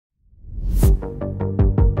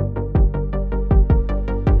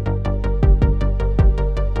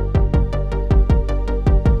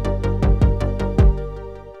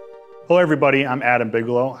Hello everybody, I'm Adam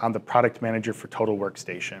Bigelow. I'm the product manager for Total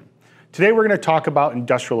Workstation. Today we're going to talk about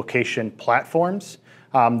industrial location platforms.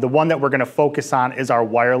 The one that we're going to focus on is our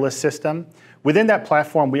wireless system. Within that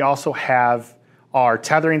platform, we also have our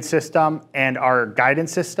tethering system and our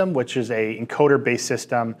guidance system, which is a encoder-based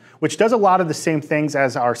system, which does a lot of the same things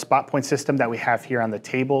as our SpotPoint system that we have here on the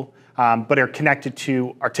table, but are connected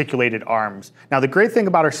to articulated arms. Now, the great thing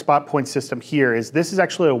about our SpotPoint system here is this is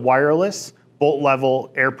actually a wireless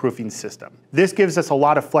bolt-level airproofing system. This gives us a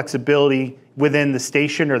lot of flexibility within the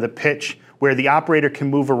station or the pitch where the operator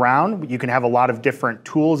can move around. You can have a lot of different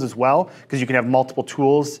tools as well, because you can have multiple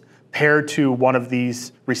tools paired to one of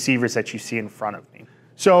these receivers that you see in front of me.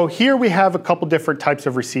 So here we have a couple different types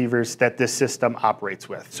of receivers that this system operates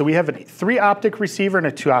with. So we have a 3-optic receiver and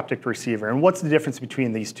a 2-optic receiver. And what's the difference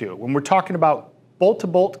between these two? When we're talking about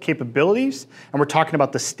bolt-to-bolt capabilities, and we're talking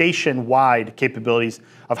about the station-wide capabilities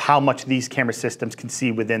of how much these camera systems can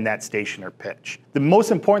see within that station or pitch. The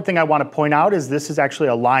most important thing I want to point out is this is actually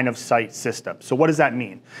a line-of-sight system. So what does that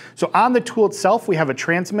mean? So on the tool itself, we have a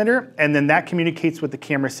transmitter, and then that communicates with the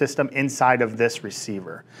camera system inside of this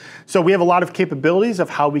receiver. So we have a lot of capabilities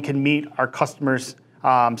of how we can meet our customers'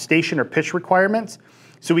 station or pitch requirements.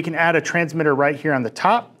 So we can add a transmitter right here on the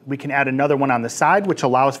top. We can add another one on the side, which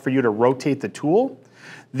allows for you to rotate the tool.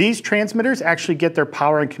 These transmitters actually get their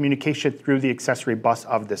power and communication through the accessory bus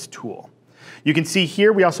of this tool. You can see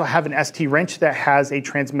here we also have an ST wrench that has a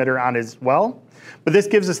transmitter on as well. But this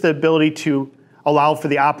gives us the ability to allow for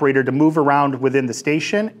the operator to move around within the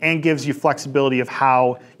station and gives you flexibility of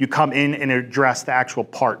how you come in and address the actual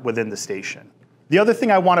part within the station. The other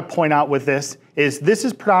thing I want to point out with this is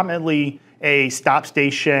predominantly a stop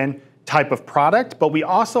station type of product, but we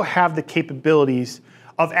also have the capabilities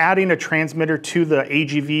of adding a transmitter to the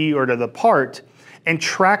AGV or to the part and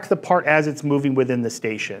track the part as it's moving within the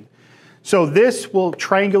station. So this will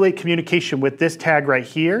triangulate communication with this tag right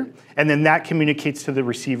here, and then that communicates to the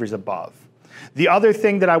receivers above. The other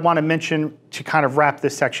thing that I want to mention to kind of wrap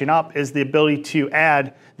this section up is the ability to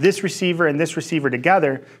add this receiver and this receiver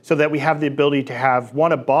together so that we have the ability to have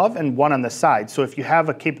one above and one on the side. So if you have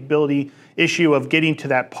a capability issue of getting to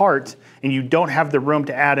that part and you don't have the room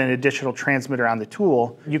to add an additional transmitter on the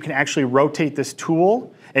tool, you can actually rotate this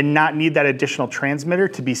tool and not need that additional transmitter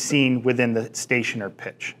to be seen within the station or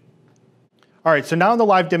pitch. All right, so now in the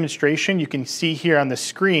live demonstration, you can see here on the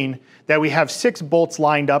screen that we have 6 bolts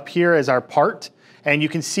lined up here as our part. And you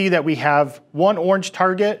can see that we have one orange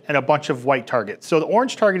target and a bunch of white targets. So the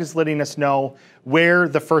orange target is letting us know where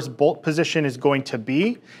the first bolt position is going to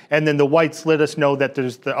be. And then the whites let us know that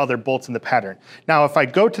there's the other bolts in the pattern. Now, if I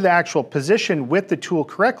go to the actual position with the tool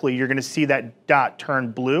correctly, you're gonna see that dot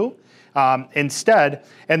turn blue instead.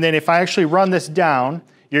 And then if I actually run this down,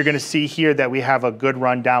 you're gonna see here that we have a good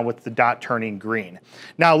run down with the dot turning green.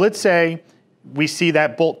 Now, let's say we see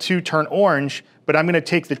that bolt 2 turn orange, but I'm gonna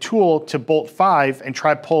take the tool to bolt 5 and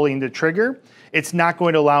try pulling the trigger. It's not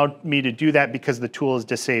going to allow me to do that because the tool is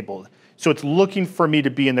disabled. So it's looking for me to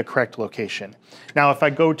be in the correct location. Now, if I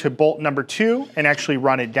go to bolt number 2 and actually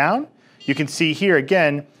run it down, you can see here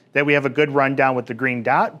again that we have a good rundown with the green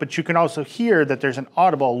dot, but you can also hear that there's an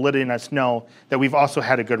audible letting us know that we've also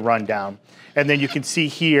had a good rundown. And then you can see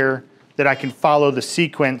here that I can follow the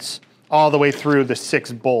sequence all the way through the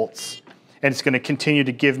 6 bolts. And it's going to continue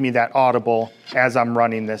to give me that audible as I'm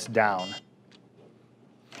running this down.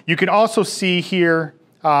 You can also see here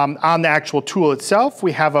on the actual tool itself,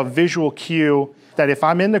 we have a visual cue that if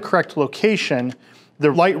I'm in the correct location,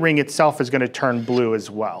 the light ring itself is going to turn blue as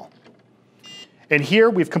well. And here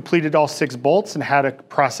we've completed all 6 bolts and had a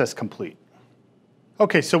process complete.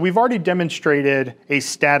 Okay, so we've already demonstrated a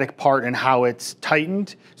static part and how it's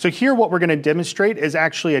tightened. So here what we're gonna demonstrate is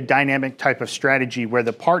actually a dynamic type of strategy where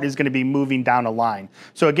the part is gonna be moving down a line.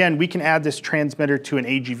 So again, we can add this transmitter to an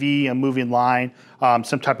AGV, a moving line,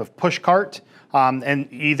 some type of push cart,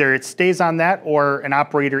 and either it stays on that or an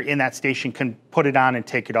operator in that station can put it on and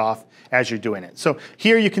take it off as you're doing it. So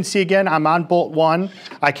here you can see again, I'm on bolt 1.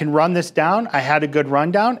 I can run this down. I had a good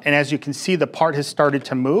rundown, and as you can see, the part has started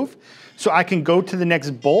to move. So I can go to the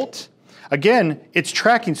next bolt. Again, it's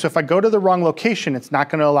tracking, so if I go to the wrong location, it's not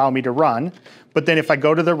gonna allow me to run. But then if I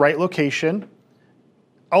go to the right location,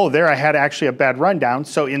 oh, there I had actually a bad rundown.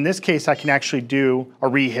 So in this case, I can actually do a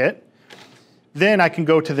re-hit. Then I can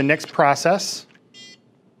go to the next process,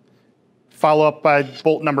 follow up by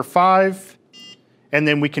bolt number 5, and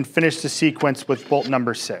then we can finish the sequence with bolt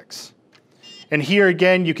number 6. And here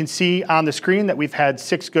again, you can see on the screen that we've had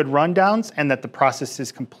 6 good rundowns and that the process is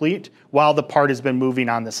complete while the part has been moving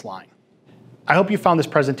on this line. I hope you found this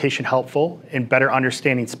presentation helpful in better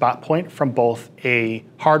understanding SpotPoint from both a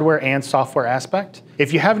hardware and software aspect.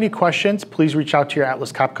 If you have any questions, please reach out to your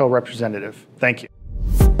Atlas Copco representative. Thank you.